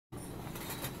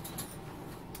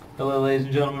Hello ladies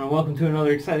and gentlemen, and welcome to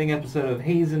another exciting episode of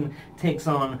Hazen Takes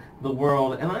on the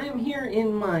World. And I am here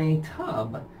in my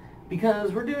tub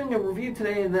because we're doing a review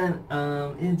today that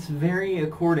it's very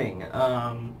according.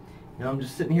 I'm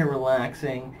just sitting here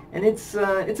relaxing, and it's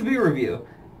a beer review.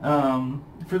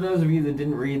 For those of you that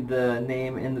didn't read the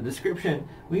name in the description,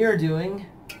 we are doing,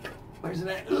 where's it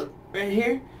at? Right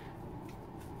here.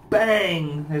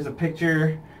 Bang! There's a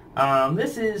picture.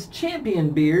 This is Champion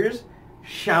Beer's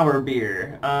Shower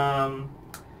Beer.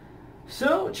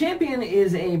 So Champion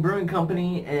is a brewing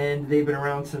company, and they've been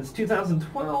around since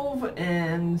 2012.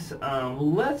 And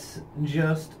let's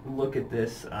just look at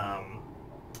this.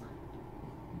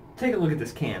 Take a look at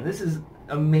this can. This is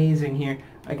amazing here.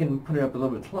 I can put it up a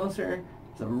little bit closer.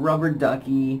 It's a rubber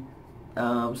ducky,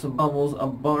 some bubbles, a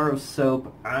bar of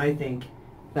soap. I think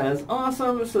that is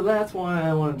awesome. So that's why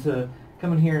I wanted to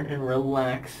come in here and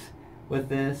relax with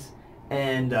this.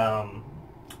 And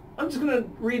I'm just going to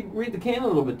read the can a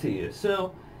little bit to you.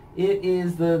 So it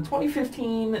is the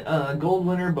 2015 Gold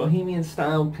Winner Bohemian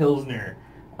Style Pilsner.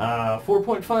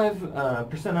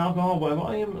 4.5% alcohol by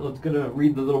volume. Let's go to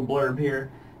read the little blurb here.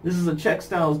 This is a Czech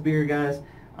styles beer, guys.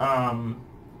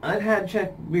 I've had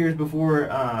Czech beers before.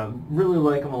 Really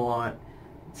like them a lot.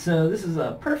 So this is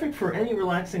perfect for any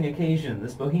relaxing occasion.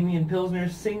 This Bohemian Pilsner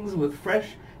sings with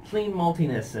fresh, clean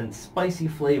maltiness and spicy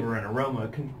flavor and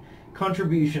aroma.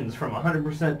 Contributions from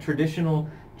 100% traditional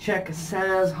Czech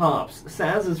Saz hops.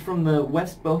 Saz is from the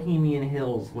West Bohemian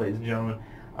Hills, ladies and gentlemen.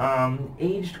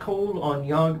 Aged cold on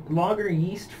lager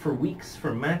yeast for weeks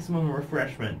for maximum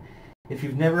refreshment. If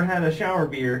you've never had a shower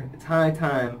beer, it's high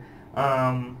time.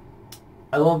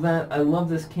 I love that. I love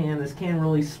this can. This can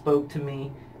really spoke to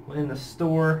me in the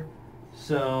store.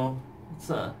 So let's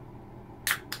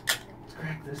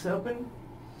crack this open.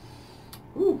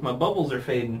 Ooh, my bubbles are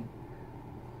fading.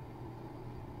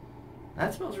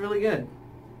 That smells really good.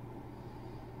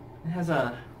 It has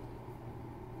a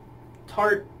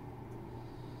tart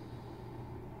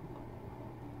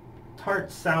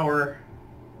sour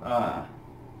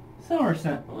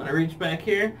scent. I'm gonna reach back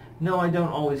here. No, I don't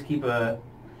always keep a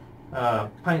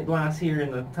pint glass here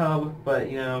in the tub, but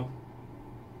you know,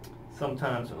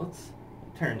 sometimes. Let's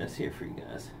turn this here for you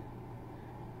guys.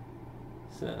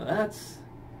 So that's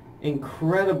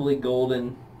incredibly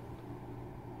golden.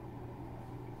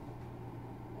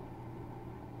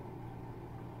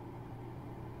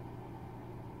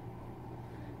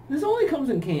 This only comes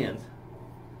in cans.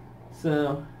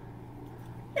 So,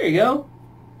 here you go.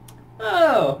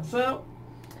 Oh, so,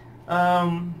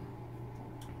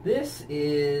 this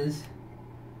is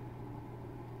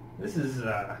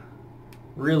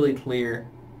really clear.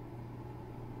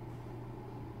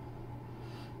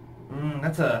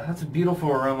 That's a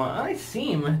beautiful aroma. I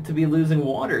seem to be losing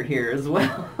water here as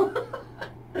well.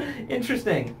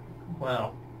 Interesting.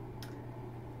 Wow.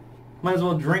 Might as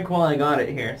well drink while I got it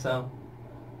here, so.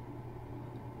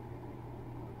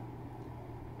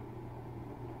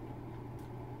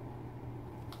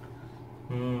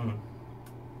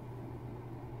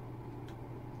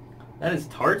 That is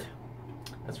tart.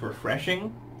 That's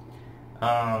refreshing.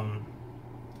 I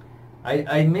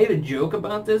made a joke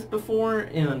about this before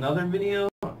in another video.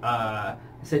 I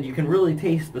said you can really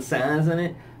taste the Saz in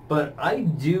it, but I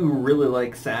do really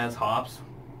like Saz hops.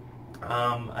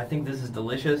 I think this is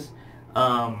delicious.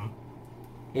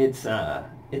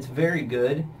 It's very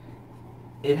good.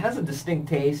 It has a distinct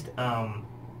taste.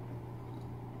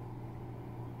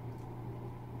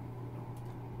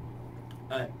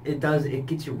 It does. It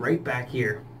gets you right back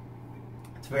here.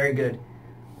 It's very good.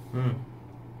 The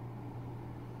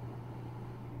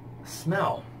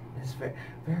smell is very,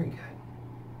 very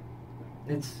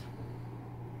good.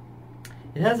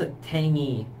 It has a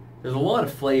tangy. There's a lot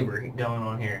of flavor going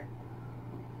on here.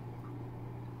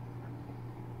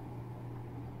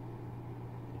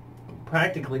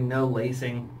 Practically no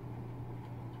lacing.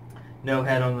 No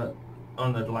head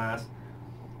on the glass.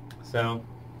 So.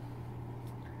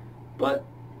 But,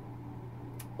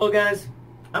 well guys,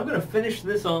 I'm going to finish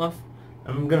this off.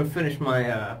 I'm going to finish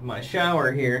my my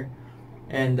shower here.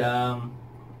 And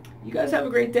you guys have a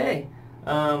great day.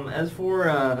 As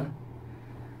for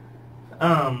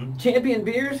Champion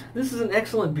beers, this is an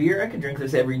excellent beer. I could drink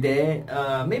this every day.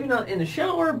 Maybe not in the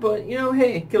shower, but, you know,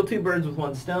 hey, kill two birds with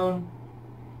one stone.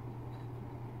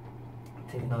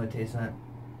 Take another taste of that.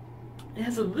 It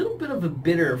has a little bit of a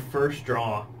bitter first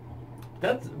draw.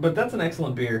 But that's an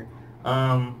excellent beer.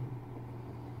 Yeah,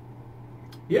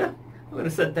 I'm gonna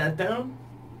set that down.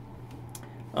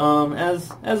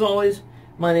 As always,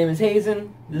 my name is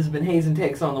Hazen. This has been Hazen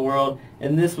Takes on the World,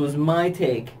 and this was my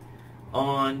take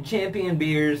on Champion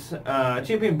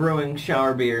Brewing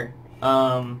Shower Beer.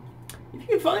 if you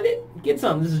can find it, get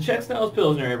some. This is Czech Styles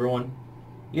Pilsner, everyone.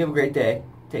 You have a great day.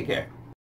 Take care.